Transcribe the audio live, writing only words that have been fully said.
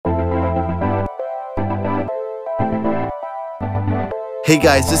Hey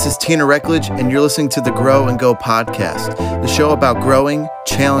guys, this is Tanner Reckledge, and you're listening to the Grow and Go podcast, the show about growing,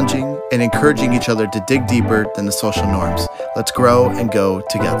 challenging, and encouraging each other to dig deeper than the social norms. Let's grow and go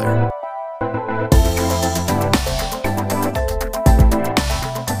together.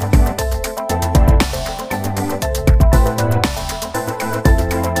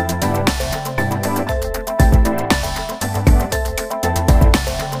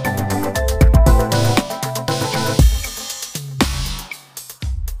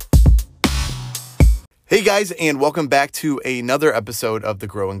 Hey guys, and welcome back to another episode of the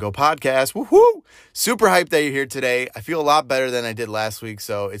Grow and Go podcast. Woohoo! Super hyped that you're here today. I feel a lot better than I did last week,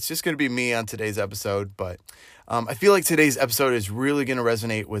 so it's just going to be me on today's episode. But I feel like today's episode is really going to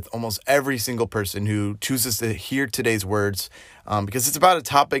resonate with almost every single person who chooses to hear today's words, because it's about a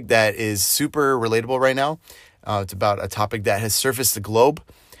topic that is super relatable right now. It's about a topic that has surfaced the globe.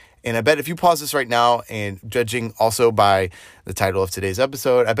 And I bet if you pause this right now, and judging also by the title of today's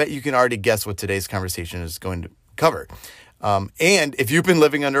episode, I bet you can already guess what today's conversation is going to cover. And if you've been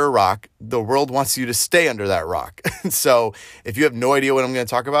living under a rock, the world wants you to stay under that rock. So if you have no idea what I'm going to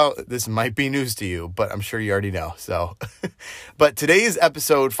talk about, this might be news to you, but I'm sure you already know. So, but today's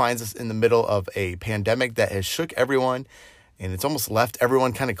episode finds us in the middle of a pandemic that has shook everyone, and it's almost left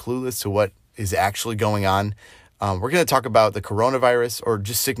everyone kind of clueless to what is actually going on. We're going to talk about the coronavirus, or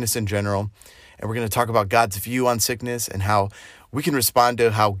just sickness in general. And we're going to talk about God's view on sickness and how we can respond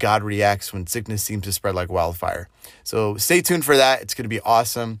to how God reacts when sickness seems to spread like wildfire. So stay tuned for that. It's going to be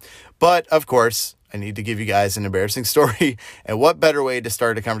awesome. But of course, I need to give you guys an embarrassing story. And what better way to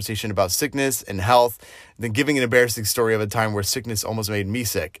start a conversation about sickness and health than giving an embarrassing story of a time where sickness almost made me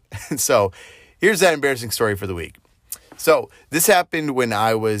sick. So here's that embarrassing story for the week. So this happened when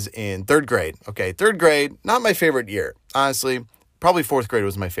I was in third grade. Okay, third grade, not my favorite year. Honestly, probably fourth grade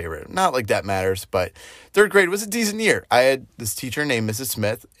was my favorite. Not like that matters, but third grade was a decent year. I had this teacher named Mrs.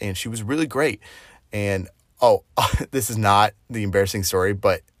 Smith, and she was really great. And, this is not the embarrassing story,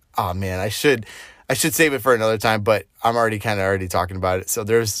 but, oh man, I should save it for another time, but I'm already talking about it. So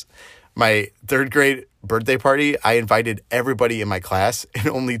there's my third grade birthday party. I invited everybody in my class, and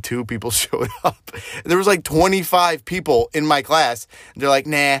only 2 people showed up. There was like 25 people in my class. They're like,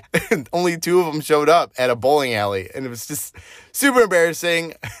 nah, only 2 of them showed up at a bowling alley. And it was just super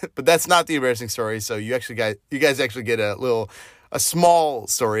embarrassing, but that's not the embarrassing story. So you guys actually get a small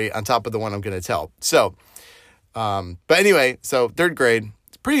story on top of the one I'm going to tell. So, but anyway, so third grade,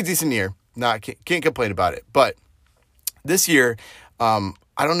 it's a pretty decent year. Can't complain about it. But this year,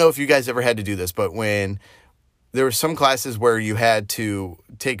 I don't know if you guys ever had to do this, but when there were some classes where you had to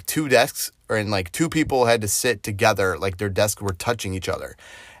take 2 desks, and like 2 people had to sit together, like their desks were touching each other.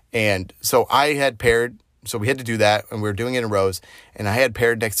 And so I had paired, so we had to do that, and we were doing it in rows, and I had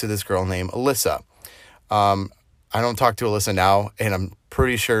paired next to this girl named Alyssa. I don't talk to Alyssa now, and I'm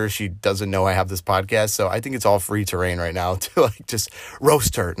pretty sure she doesn't know I have this podcast, so I think it's all free terrain right now to like just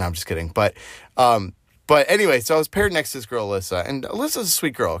roast her. No, I'm just kidding. But anyway, so I was paired next to this girl, Alyssa, and Alyssa's a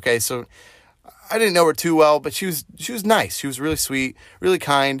sweet girl, okay? So I didn't know her too well, but she was nice. She was really sweet, really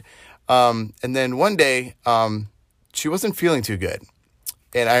kind. And then one day, she wasn't feeling too good.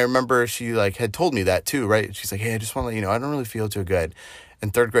 And I remember she like had told me that too, right? She's like, hey, I just want to let you know, I don't really feel too good.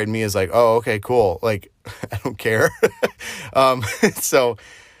 And third grade me is like, oh, okay, cool. Like, I don't care. So,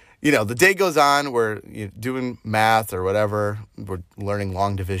 the day goes on, we're doing math or whatever. We're learning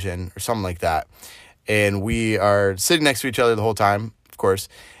long division or something like that. And we are sitting next to each other the whole time, of course.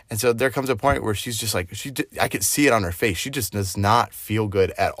 And so there comes a point where she's just like, I could see it on her face. She just does not feel good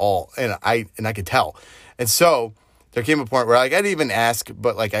at all. And I could tell. And so there came a point where like, I didn't even ask,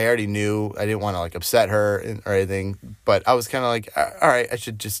 but like, I already knew. I didn't want to like upset her or anything, but I was kind of like, all right, I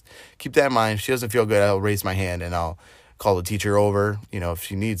should just keep that in mind. If she doesn't feel good, I'll raise my hand and I'll call the teacher over, if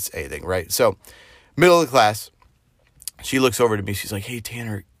she needs anything, right? So middle of the class, she looks over to me. She's like, hey,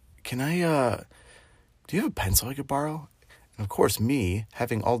 Tanner, do you have a pencil I could borrow? And of course, me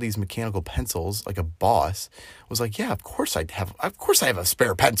having all these mechanical pencils like a boss was like, yeah, of course I have a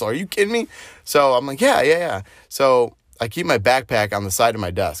spare pencil. Are you kidding me? So I'm like, yeah. So I keep my backpack on the side of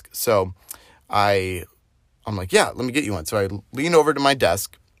my desk. So I'm like, yeah, let me get you one. So I lean over to my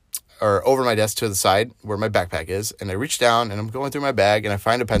desk, or over my desk to the side where my backpack is. And I reach down and I'm going through my bag and I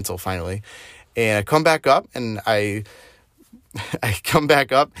find a pencil finally. And I come back up and I come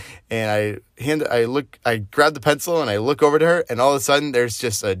back up and I grab the pencil and I look over to her, and all of a sudden there's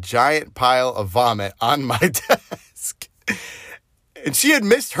just a giant pile of vomit on my desk. And she had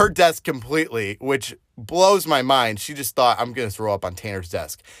missed her desk completely, which blows my mind. She just thought, I'm going to throw up on Tanner's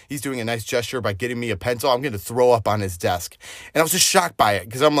desk. He's doing a nice gesture by getting me a pencil. I'm going to throw up on his desk. And I was just shocked by it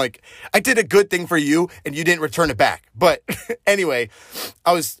because I'm like, I did a good thing for you and you didn't return it back. But anyway,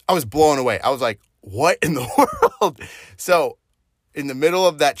 I was blown away. I was like, what in the world? So in the middle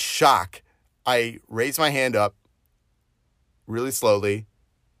of that shock, I raise my hand up really slowly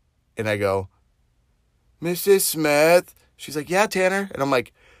and I go, Mrs. Smith. She's like, yeah, Tanner. And I'm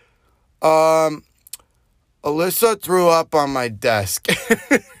like, Alyssa threw up on my desk.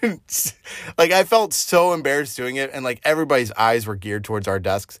 Like, I felt so embarrassed doing it, and like everybody's eyes were geared towards our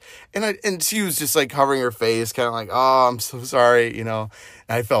desks, and she was just like covering her face, kind of like, oh, I'm so sorry, you know.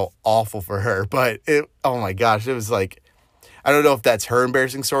 And I felt awful for her, but oh my gosh, it was like, I don't know if that's her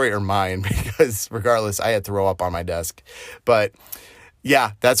embarrassing story or mine, because regardless, I had to throw up on my desk. But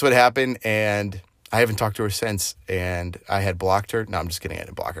yeah, that's what happened, and I haven't talked to her since, and I had blocked her. No, I'm just kidding. I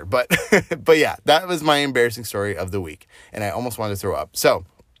didn't block her. But but yeah, that was my embarrassing story of the week, and I almost wanted to throw up. So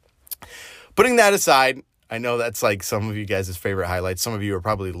putting that aside, I know that's like some of you guys' favorite highlights. Some of you are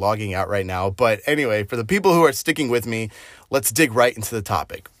probably logging out right now. But anyway, for the people who are sticking with me, let's dig right into the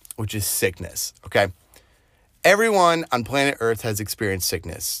topic, which is sickness, okay? Everyone on planet Earth has experienced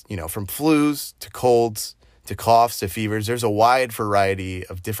sickness, you know, from flus to colds to coughs to fevers. There's a wide variety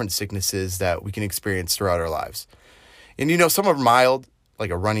of different sicknesses that we can experience throughout our lives. And, you know, some are mild,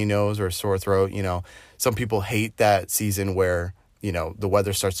 like a runny nose or a sore throat. You know, some people hate that season where, you know, the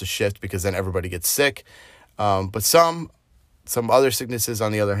weather starts to shift because then everybody gets sick. But some other sicknesses,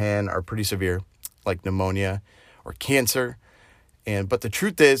 on the other hand, are pretty severe, like pneumonia or cancer. But the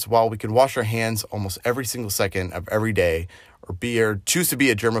truth is, while we can wash our hands almost every single second of every day or choose to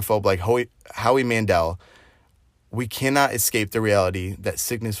be a germaphobe like Howie Mandel, we cannot escape the reality that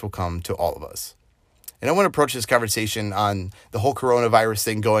sickness will come to all of us. And I want to approach this conversation on the whole coronavirus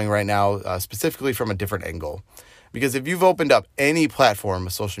thing going right now, specifically from a different angle. Because if you've opened up any platform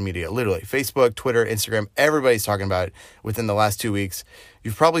of social media, literally Facebook, Twitter, Instagram, everybody's talking about it within the last 2 weeks,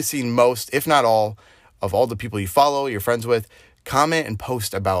 you've probably seen most, if not all, of all the people you follow, you're friends with, comment and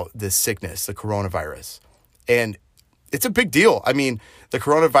post about this sickness, the coronavirus. And it's a big deal. I mean, the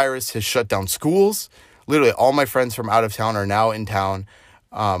coronavirus has shut down schools. Literally, all my friends from out of town are now in town,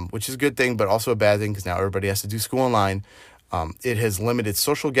 which is a good thing, but also a bad thing because now everybody has to do school online. It has limited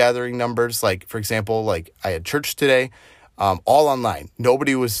social gathering numbers. Like, for example, like I had church today, all online.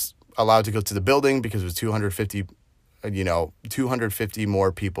 Nobody was allowed to go to the building because it was 250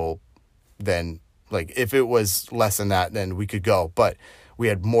 more people than, like, if it was less than that, then we could go. But we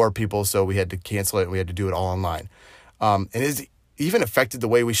had more people, so we had to cancel it and we had to do it all online. And it's even affected the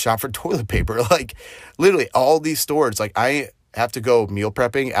way we shop for toilet paper. Like, literally all these stores, like I have to go meal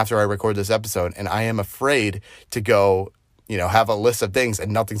prepping after I record this episode, and I am afraid to go, you know, have a list of things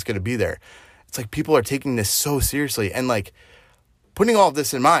and nothing's going to be there. It's like people are taking this so seriously, and like putting all of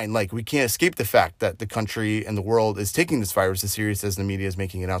this in mind, like we can't escape the fact that the country and the world is taking this virus as serious as the media is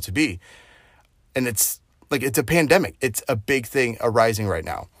making it out to be. And it's like, it's a pandemic. It's a big thing arising right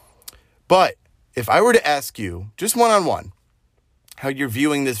now. But if I were to ask you just one-on-one, how you're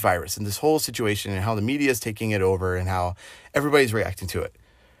viewing this virus and this whole situation and how the media is taking it over and how everybody's reacting to it,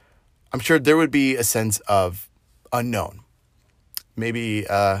 I'm sure there would be a sense of unknown, maybe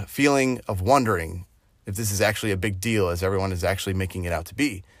a feeling of wondering if this is actually a big deal as everyone is actually making it out to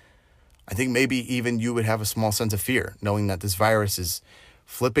be. I think maybe even you would have a small sense of fear knowing that this virus is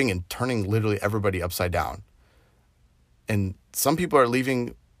flipping and turning literally everybody upside down. And some people are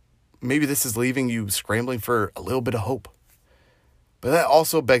leaving, maybe this is leaving you scrambling for a little bit of hope. But that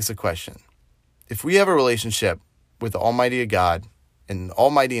also begs the question, if we have a relationship with the Almighty God and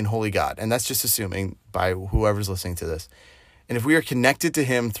Almighty and Holy God, and that's just assuming by whoever's listening to this, and if we are connected to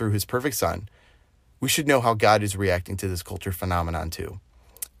Him through His perfect Son, we should know how God is reacting to this culture phenomenon too.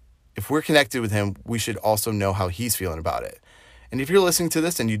 If we're connected with Him, we should also know how He's feeling about it. And if you're listening to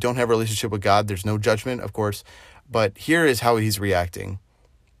this and you don't have a relationship with God, there's no judgment, of course, but here is how He's reacting.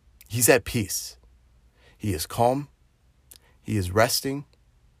 He's at peace. He is calm. He is resting.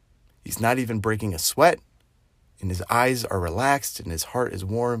 He's not even breaking a sweat, and his eyes are relaxed and his heart is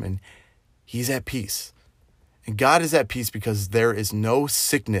warm, and he's at peace. And God is at peace because there is no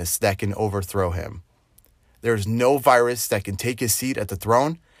sickness that can overthrow him. There is no virus that can take his seat at the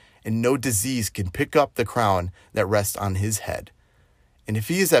throne, and no disease can pick up the crown that rests on his head. And if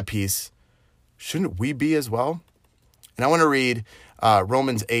he is at peace, shouldn't we be as well? And I want to read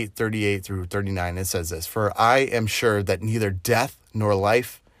Romans 8:38 through 39. It says this, "For I am sure that neither death nor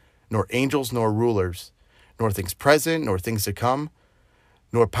life, nor angels nor rulers, nor things present nor things to come,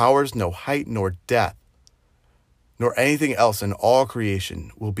 nor powers, no height nor depth, nor anything else in all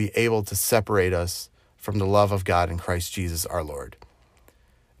creation will be able to separate us from the love of God in Christ Jesus our Lord.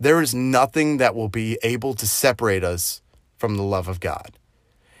 There is nothing that will be able to separate us from the love of God.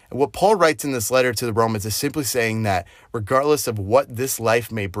 And what Paul writes in this letter to the Romans is simply saying that regardless of what this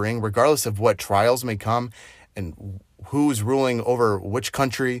life may bring, regardless of what trials may come and who's ruling over which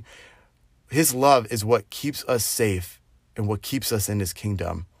country, his love is what keeps us safe and what keeps us in his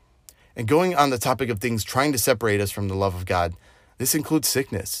kingdom. And going on the topic of things trying to separate us from the love of God, this includes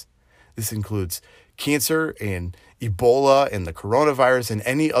sickness. This includes cancer and Ebola and the coronavirus and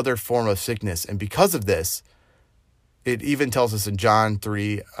any other form of sickness. And because of this, it even tells us in John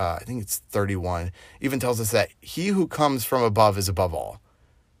 3, I think it's 31, even tells us that he who comes from above is above all.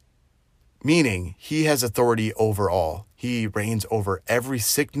 Meaning he has authority over all. He reigns over every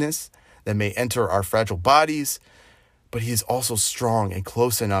sickness that may enter our fragile bodies, but he is also strong and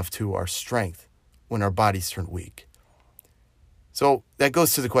close enough to our strength when our bodies turn weak. So that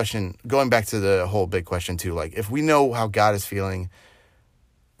goes to the question, going back to the whole big question too, like if we know how God is feeling,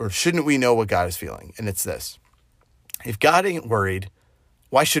 or shouldn't we know what God is feeling? And it's this. If God ain't worried,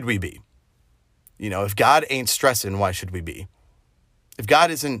 why should we be? If God ain't stressing, why should we be? If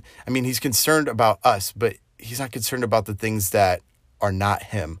God isn't, he's concerned about us, but he's not concerned about the things that are not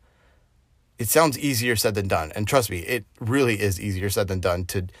him. It sounds easier said than done. And trust me, it really is easier said than done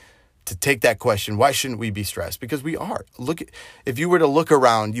to take that question, why shouldn't we be stressed? Because we are. If you were to look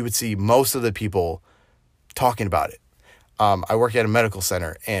around, you would see most of the people talking about it. I work at a medical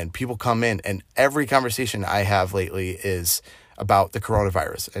center and people come in and every conversation I have lately is about the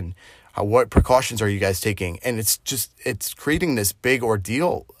coronavirus and what precautions are you guys taking? And it's creating this big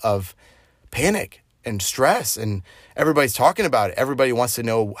ordeal of panic and stress and everybody's talking about it. Everybody wants to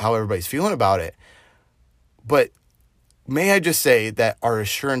know how everybody's feeling about it. But may I just say that our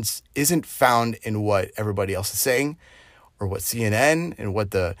assurance isn't found in what everybody else is saying or what CNN and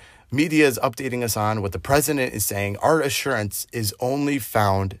what the media is updating us on, what the president is saying. Our assurance is only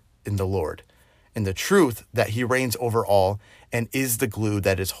found in the Lord, in the truth that he reigns over all and is the glue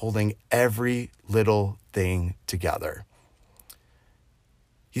that is holding every little thing together.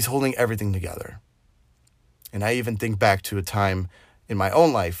 He's holding everything together. And I even think back to a time in my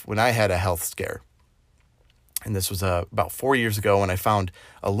own life when I had a health scare. And this was about 4 years ago when I found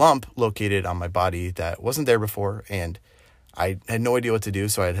a lump located on my body that wasn't there before. And I had no idea what to do.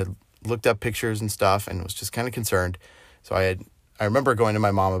 So I had looked up pictures and stuff and was just kind of concerned. So I remember going to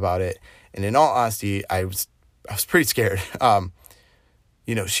my mom about it. And in all honesty, I was pretty scared.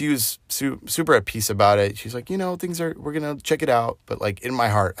 She was super at peace about it. She's like, we're going to check it out. But like in my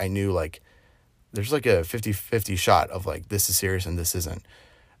heart, I knew like there's like a 50-50 shot of like, this is serious and this isn't.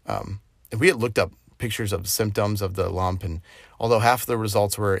 And we had looked up pictures of symptoms of the lump. And although half of the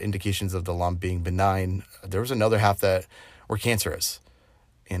results were indications of the lump being benign, there was another half that were cancerous.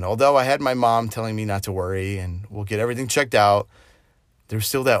 And although I had my mom telling me not to worry and we'll get everything checked out, there was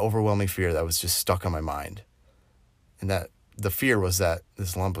still that overwhelming fear that was just stuck on my mind. And that the fear was that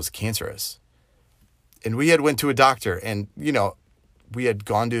this lump was cancerous. And we had went to a doctor and, we had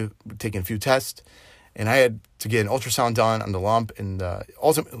taken a few tests and I had to get an ultrasound done on the lump. And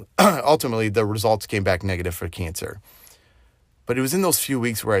ultimately, the results came back negative for cancer. But it was in those few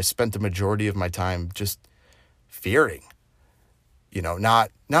weeks where I spent the majority of my time just fearing, not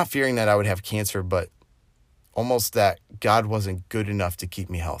fearing that I would have cancer, but almost that God wasn't good enough to keep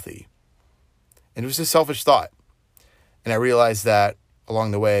me healthy. And it was a selfish thought. And I realized that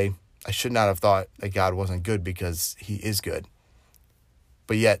along the way, I should not have thought that God wasn't good because he is good.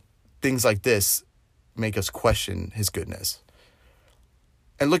 But yet, things like this make us question his goodness.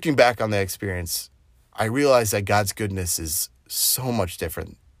 And looking back on that experience, I realized that God's goodness is so much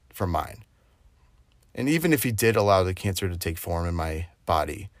different from mine. And even if he did allow the cancer to take form in my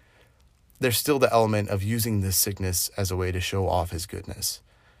body, there's still the element of using this sickness as a way to show off his goodness,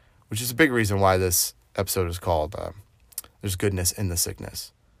 which is a big reason why this episode is called There's Goodness in the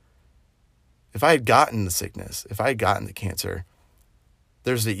Sickness. If I had gotten the sickness, if I had gotten the cancer,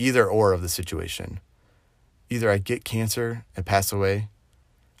 there's the either or of the situation. Either I get cancer and pass away.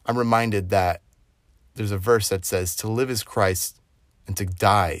 I'm reminded that there's a verse that says to live is Christ and to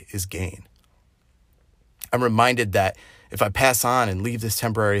die is gain. I'm reminded that if I pass on and leave this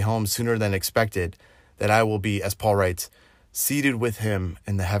temporary home sooner than expected, that I will be, as Paul writes, seated with him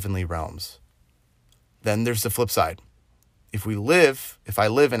in the heavenly realms. Then there's the flip side. If I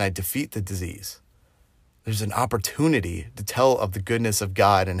live and I defeat the disease, there's an opportunity to tell of the goodness of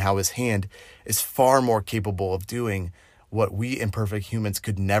God and how his hand is far more capable of doing what we imperfect humans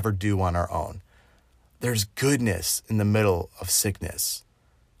could never do on our own. There's goodness in the middle of sickness.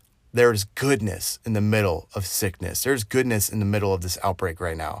 There's goodness in the middle of sickness. There's goodness in the middle of this outbreak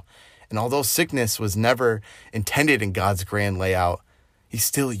right now. And although sickness was never intended in God's grand layout, he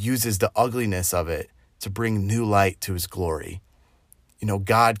still uses the ugliness of it to bring new light to his glory.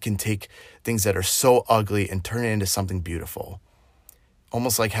 God can take things that are so ugly and turn it into something beautiful.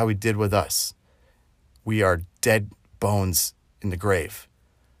 Almost like how he did with us. We are dead bones in the grave,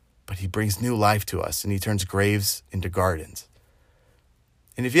 but he brings new life to us and he turns graves into gardens.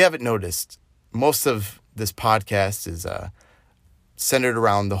 And if you haven't noticed, most of this podcast is centered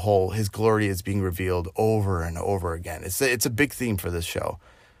around the whole his glory is being revealed over and over again. It's a big theme for this show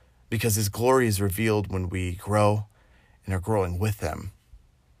because his glory is revealed when we grow and are growing with him.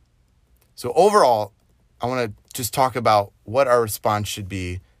 So overall, I want to just talk about what our response should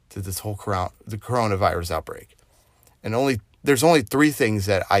be to this whole the coronavirus outbreak. And there's only 3 things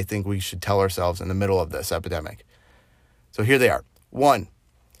that I think we should tell ourselves in the middle of this epidemic. So here they are. 1,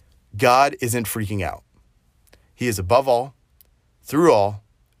 God isn't freaking out. He is above all, through all,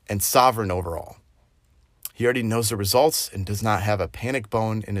 and sovereign over all. He already knows the results and does not have a panic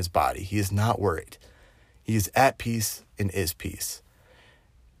bone in his body. He is not worried. He is at peace and is peace.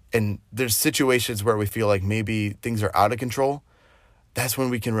 And there's situations where we feel like maybe things are out of control. That's when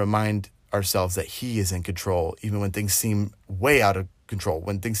we can remind ourselves that he is in control, even when things seem way out of control,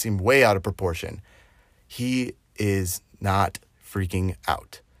 when things seem way out of proportion. He is not freaking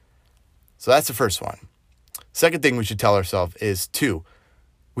out. So that's the first one. Second thing we should tell ourselves is 2,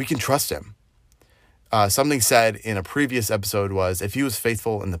 we can trust him. Something said in a previous episode was, if he was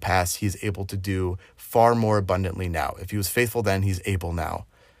faithful in the past, he's able to do far more abundantly now. If he was faithful then, he's able now.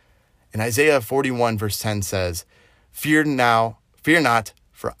 And Isaiah 41 verse 10 says, fear not,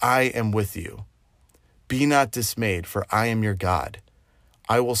 for I am with you. Be not dismayed, for I am your God.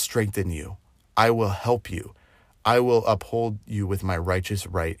 I will strengthen you. I will help you. I will uphold you with my righteous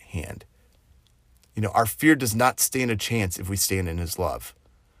right hand. Our fear does not stand a chance if we stand in his love.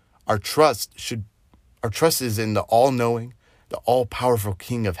 Our trust is in the all-knowing, the all-powerful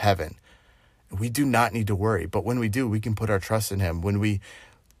King of heaven. We do not need to worry, but when we do, we can put our trust in him. When we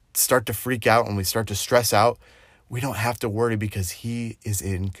start to freak out, when we start to stress out, we don't have to worry because he is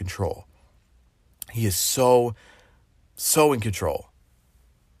in control. He is so in control.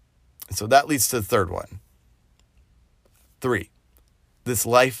 And so that leads to the third one. 3, this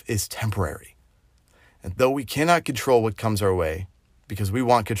life is temporary. And though we cannot control what comes our way, because we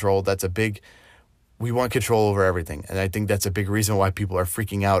want control, we want control over everything. And I think that's a big reason why people are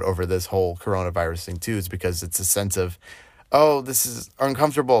freaking out over this whole coronavirus thing too, is because it's a sense of, oh, this is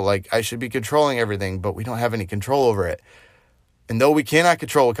uncomfortable. Like I should be controlling everything, but we don't have any control over it. And though we cannot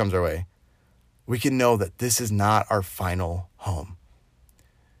control what comes our way, we can know that this is not our final home.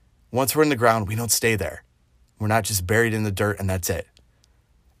 Once we're in the ground, we don't stay there. We're not just buried in the dirt and that's it.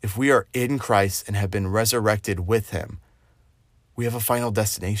 If we are in Christ and have been resurrected with him, we have a final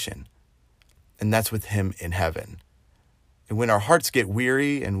destination, and that's with him in heaven. And when our hearts get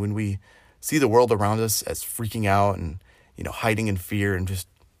weary and when we see the world around us as freaking out and, hiding in fear and just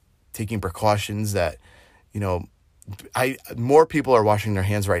taking precautions that, more people are washing their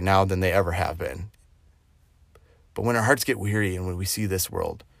hands right now than they ever have been. But when our hearts get weary and when we see this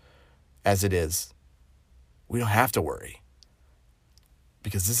world as it is, we don't have to worry.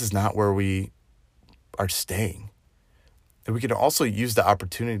 Because this is not where we are staying. And we can also use the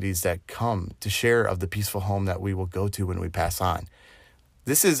opportunities that come to share of the peaceful home that we will go to when we pass on.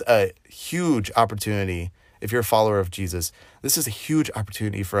 This is a huge opportunity. If you're a follower of Jesus, this is a huge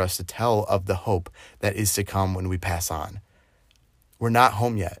opportunity for us to tell of the hope that is to come when we pass on. We're not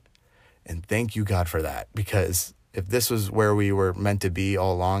home yet. And thank you, God, for that. Because if this was where we were meant to be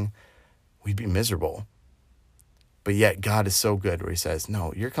all along, we'd be miserable. But yet God is so good where he says,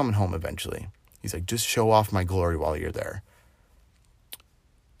 no, you're coming home eventually. He's like, just show off my glory while you're there.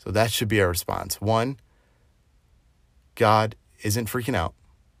 So that should be our response. 1, God isn't freaking out.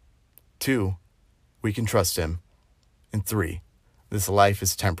 2, we can trust him. And 3, this life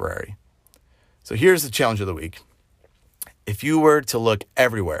is temporary. So here's the challenge of the week. If you were to look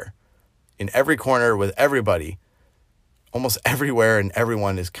everywhere, in every corner with everybody, almost everywhere and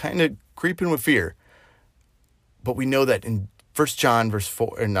everyone is kind of creeping with fear. But we know that in 1 John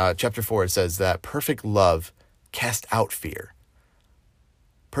chapter 4, it says that perfect love casts out fear.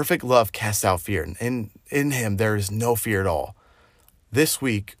 Perfect love casts out fear. And in him, there is no fear at all. This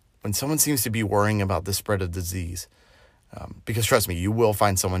week, when someone seems to be worrying about the spread of disease, because trust me, you will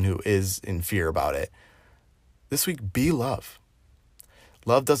find someone who is in fear about it. This week, be love.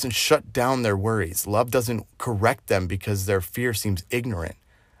 Love doesn't shut down their worries. Love doesn't correct them because their fear seems ignorant,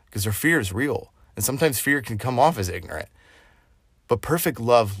 because their fear is real. And sometimes fear can come off as ignorant. But perfect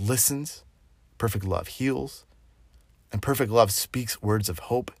love listens, perfect love heals, and perfect love speaks words of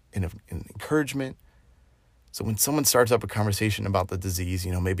hope an encouragement. So when someone starts up a conversation about the disease,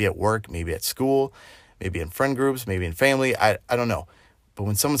 maybe at work, maybe at school, maybe in friend groups, maybe in family, I don't know. But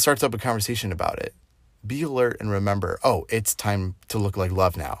when someone starts up a conversation about it, be alert and remember, it's time to look like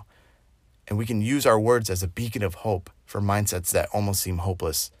love now. And we can use our words as a beacon of hope for mindsets that almost seem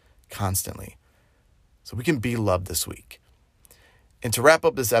hopeless constantly. So we can be love this week. And to wrap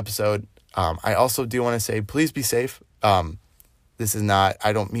up this episode, I also do want to say, please be safe. This is not,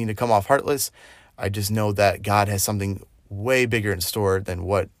 I don't mean to come off heartless. I just know that God has something way bigger in store than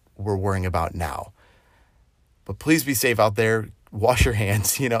what we're worrying about now. But please be safe out there. Wash your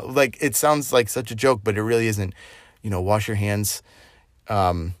hands. It sounds like such a joke, but it really isn't. Wash your hands.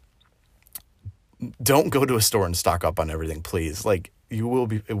 Don't go to a store and stock up on everything, please. We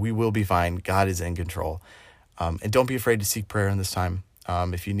will be fine. God is in control. And don't be afraid to seek prayer in this time.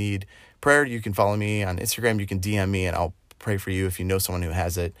 If you need prayer, you can follow me on Instagram. You can DM me and I'll pray for you if you know someone who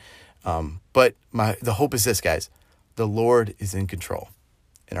has it. But the hope is this, guys. The Lord is in control,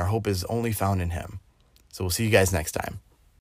 and our hope is only found in him. So we'll see you guys next time.